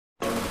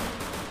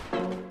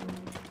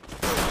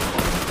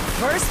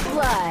First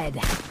blood.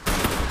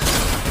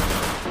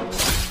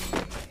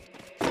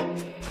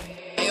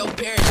 Ayo,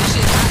 Barry, this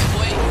shit hot,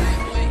 boy.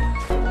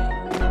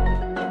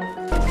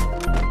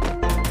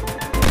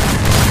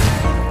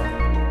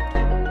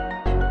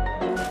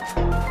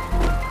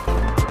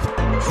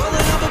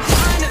 Rolling up a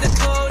pint of the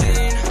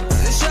codeine.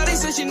 The shawty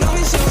said she know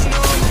me, she don't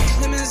know me.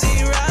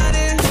 Limousine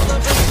riding, pull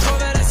up in the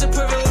Corvette, that's a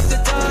perfect with the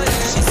dying.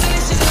 She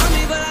said she love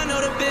me, but I know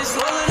the bitch.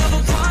 Rolling up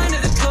a pint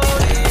of the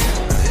codeine.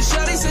 The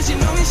shawty said she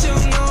know me, she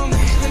don't know me.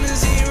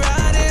 Limousine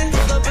riding,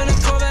 pull up in the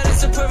Corvette,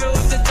 that's a perfect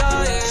with the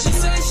dying. She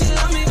said she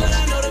love me, but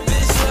I know the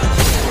bitch love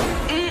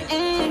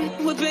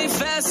me. Whip ain't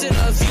fast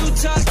enough. You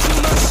talk too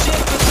much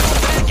shit, but don't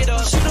back it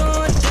up. Shoot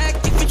on deck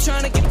if you're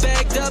trying to get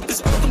bagged up.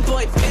 It's broken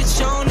boy,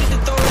 bitch, I don't need to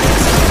throw it.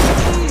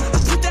 I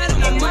put that on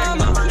my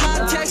mama.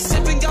 Hot text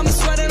sipping, got me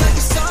sweating like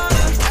a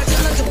sauna.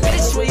 Acting like a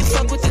bitch where you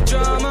fuck with the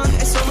drama.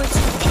 It's only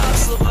two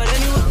pops, but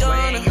anyway,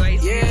 Donna.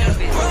 Yeah,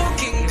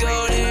 broken,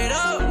 goated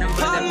up.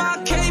 Pop my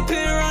cape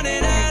and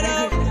running that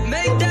up.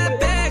 Make that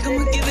bag,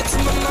 I'ma give it to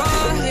my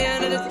mom. At the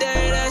end of the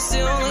day, that's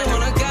the only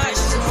one I got.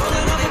 She's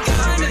holding on the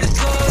gun in the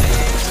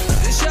codeine.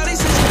 The shawty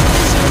said she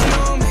don't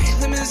know me.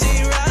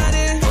 Limousine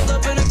riding, pulled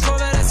up in a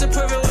Corvette, that's a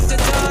perfect with the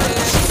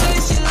dying. She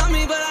said she love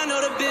me, but I know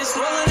the bitch.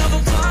 Rolling up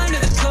a pint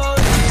of the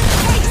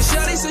codeine. The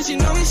shawty said she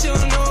know me, she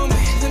don't know me.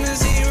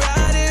 Limousine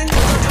riding,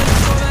 pulled up in a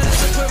Corvette,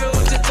 that's a perfect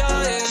with the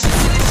dying. She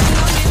said she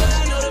love me, but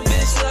I know the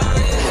bitch love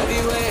me.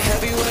 Heavyweight,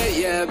 heavyweight,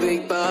 yeah,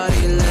 big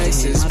body,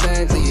 Lexus,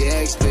 Bentley,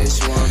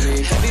 ex-bitch want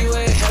me.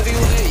 Heavyweight,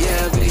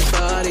 yeah, big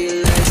body,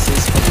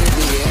 Lexus,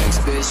 Bentley,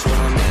 ex-bitch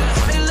want me.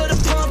 Hey, little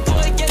pump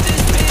boy, get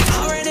this big.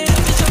 Already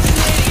up, bitch, I'm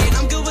Canadian.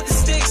 I'm good with the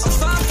sticks. I'm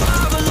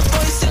 5'5", a little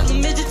boy still a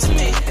midget to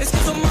me. It's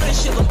cause I'm running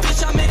shit, little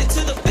bitch, I made it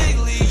to the big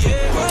league,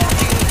 yeah.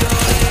 Broken,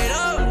 goated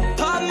up.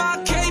 Pop my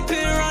cape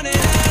and running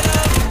that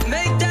up.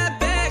 Make that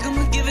bag,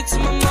 I'ma give it to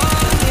my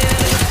mom. Yeah,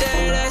 that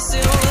day, that's the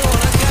only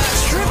one I got.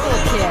 Triple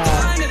kill.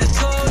 Pint of the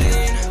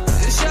codeine.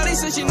 The shawty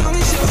said she know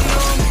me, she don't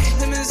know me.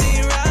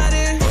 Limousine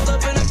riding, pulled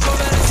up in a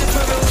Corvette, that's a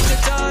perfect with the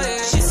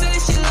dying. She said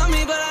she love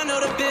me, but I know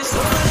the bitch.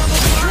 Rolling up a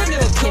pint of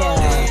the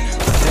codeine.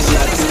 The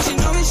shawty said she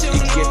know me, she don't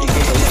know me.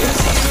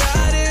 Limousine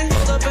riding,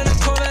 pulled up in a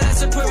Corvette,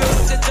 that's a perfect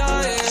with the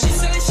dying. She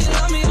said she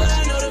love me, but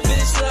I know the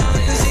bitch love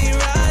me. Limousine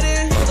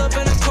riding, pulled up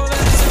in a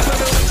Corvette, that's a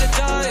perfect with the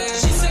dying.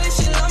 She said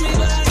she love me,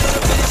 but I know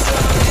the bitch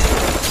love me.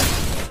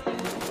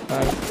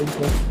 Alright,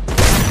 good.